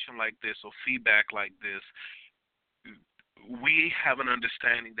conversation like this, or feedback like this, we have an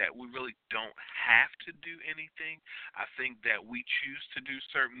understanding that we really don't have to do anything. I think that we choose to do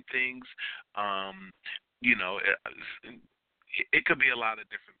certain things. It could be a lot of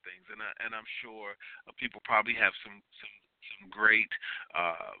different things, and I'm sure people probably have some great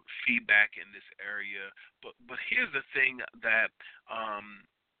feedback in this area. But here's the thing that,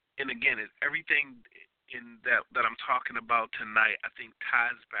 and again, everything in that I'm talking about tonight, I think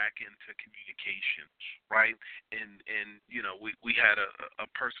ties back into communication, right? And we had a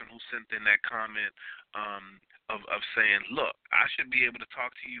person who sent in that comment of saying, look, I should be able to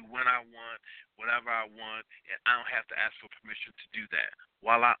talk to you when I want, whatever I want, and I don't have to ask for permission to do that.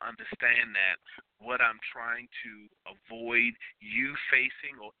 While I understand that, what I'm trying to avoid you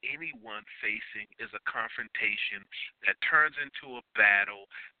facing or anyone facing is a confrontation that turns into a battle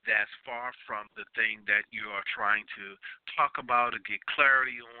that's far from the thing that you are trying to talk about or get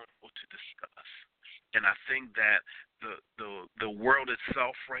clarity on or to discuss. And I think that the world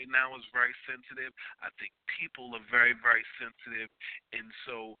itself right now is very sensitive. I think people are very, very sensitive. And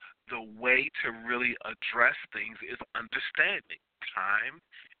so the way to really address things is understanding time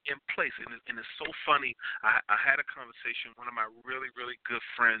and place. And it's so funny. I had a conversation. One of my really, really good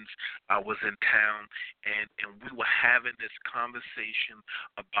friends was in town, and we were having this conversation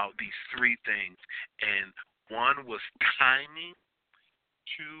about these three things. And one was timing,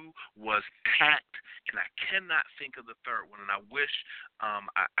 two was tact, and I cannot think of the third one, and I wish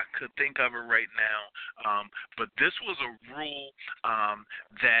I could think of it right now. But this was a rule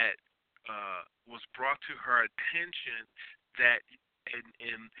that was brought to her attention that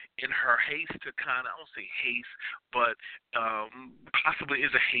in her haste to kind of, I don't say haste, but possibly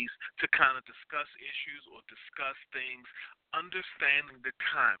is a haste to kind of discuss issues or discuss things, understanding the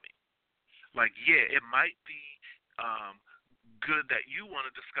timing. Like, yeah, it might be good that you want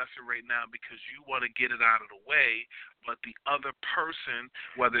to discuss it right now because you want to get it out of the way, but the other person,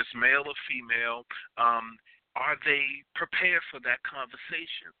 whether it's male or female, are they prepared for that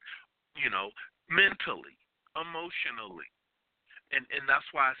conversation? Mentally, emotionally. And that's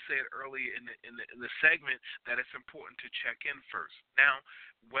why I said earlier in the segment that it's important to check in first. Now,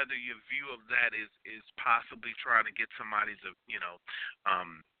 whether your view of that is possibly trying to get somebody's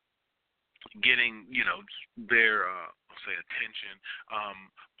getting their I'll say attention,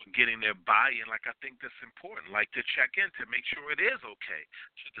 getting their buy-in, like I think that's important. Like to check in to make sure it is okay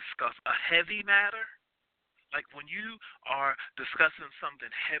to discuss a heavy matter. Like when you are discussing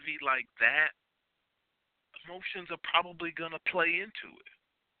something heavy like that, emotions are probably going to play into it.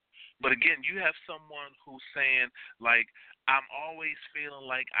 But again, you have someone who's saying, like, I'm always feeling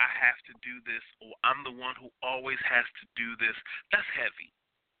like I have to do this, or I'm the one who always has to do this. That's heavy.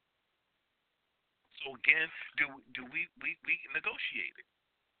 So again, do we negotiate it?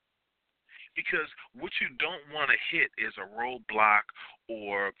 Because what you don't want to hit is a roadblock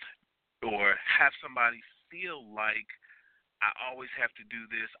or have somebody feel like I always have to do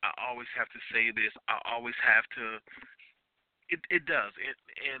this. I always have to say this. I always have to. It does.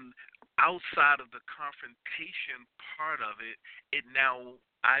 And outside of the confrontation part of it, it now,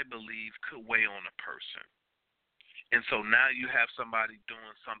 I believe, could weigh on a person. And so now you have somebody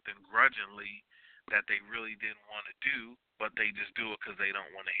doing something grudgingly that they really didn't want to do, but they just do it because they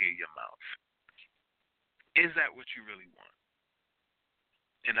don't want to hear your mouth. Is that what you really want?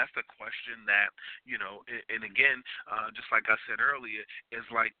 And that's the question that, and again, just like I said earlier, is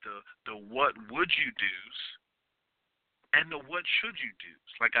like the what would you do's and the what should you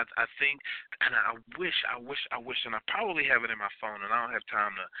do's. Like I think, and I wish, and I probably have it in my phone, and I don't have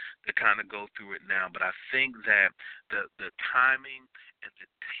time to kind of go through it now, but I think that the timing and the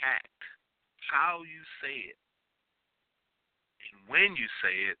tact, how you say it, and when you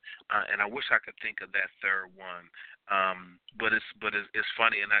say it, and I wish I could think of that third one. But it's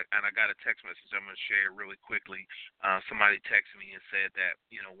funny, and I got a text message. I'm going to share it really quickly. Somebody texted me and said that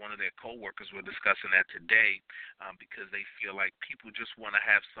one of their coworkers were discussing that today because they feel like people just want to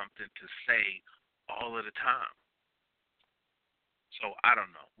have something to say all of the time. So I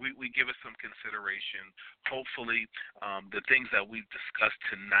don't know. We give it some consideration. Hopefully, the things that we've discussed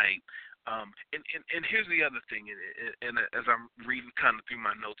tonight. And here's the other thing, and as I'm reading kind of through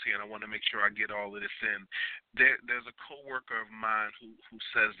my notes here, and I want to make sure I get all of this in, there's a coworker of mine who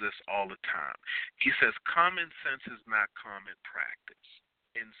says this all the time. He says, common sense is not common practice.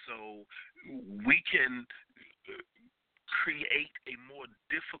 And so we can create a more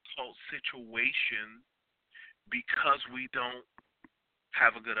difficult situation because we don't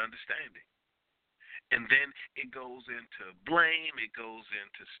have a good understanding. And then it goes into blame, it goes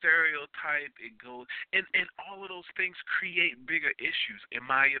into stereotype, it goes, and all of those things create bigger issues, in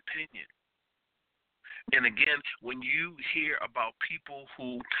my opinion. And again, when you hear about people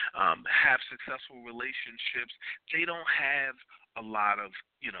who have successful relationships, they don't have a lot of,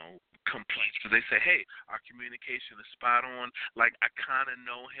 complaints. Because they say, hey, our communication is spot on. Like, I kind of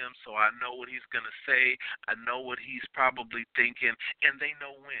know him, so I know what he's going to say. I know what he's probably thinking, and they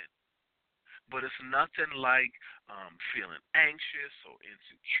know when. But it's nothing like feeling anxious or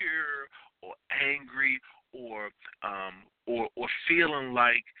insecure or angry or feeling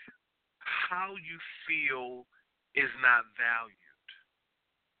like how you feel is not valued.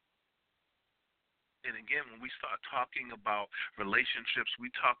 And again, when we start talking about relationships,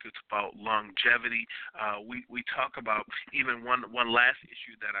 we talk about longevity. We talk about even one last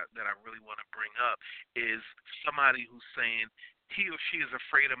issue that I really want to bring up is somebody who's saying he or she is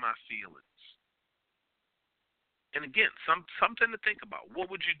afraid of my feelings. And again, something to think about. What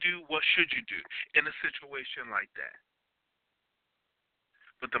would you do? What should you do in a situation like that?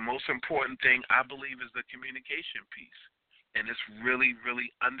 But the most important thing, I believe, is the communication piece. And it's really,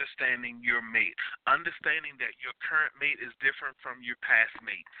 really understanding your mate. Understanding that your current mate is different from your past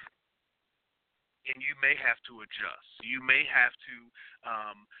mates. And you may have to adjust. You may have to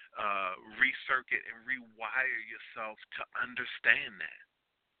recircuit and rewire yourself to understand that.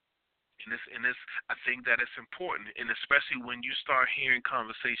 And this, I think that it's important, and especially when you start hearing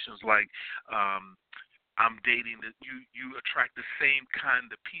conversations like, I'm dating, you attract the same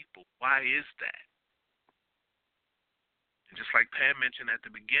kind of people. Why is that? And just like Pam mentioned at the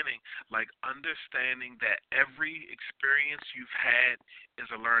beginning, like understanding that every experience you've had is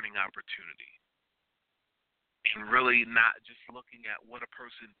a learning opportunity. And really not just looking at what a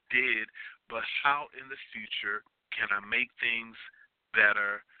person did, but how in the future can I make things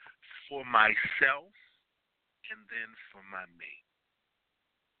better for myself and then for my mate.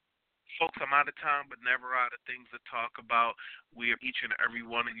 Folks, I'm out of time, but never out of things to talk about. We are each and every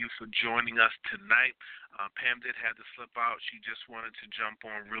one of you for joining us tonight. Pam did have to slip out. She just wanted to jump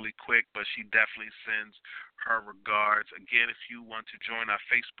on really quick, but she definitely sends her regards. Again, if you want to join our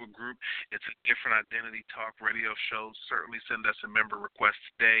Facebook group, it's a Different Identity Talk radio show. Certainly send us a member request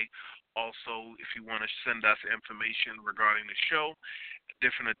today. Also, if you want to send us information regarding the show,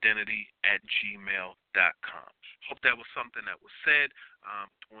 differentidentity@gmail.com. Hope that was something that was said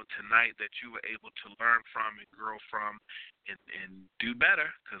on tonight that you were able to learn from and grow from and do better,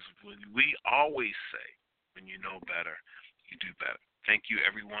 because we always say when you know better, you do better. Thank you,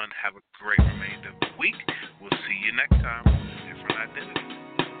 everyone. Have a great remainder of the week. We'll see you next time with a Different Identity.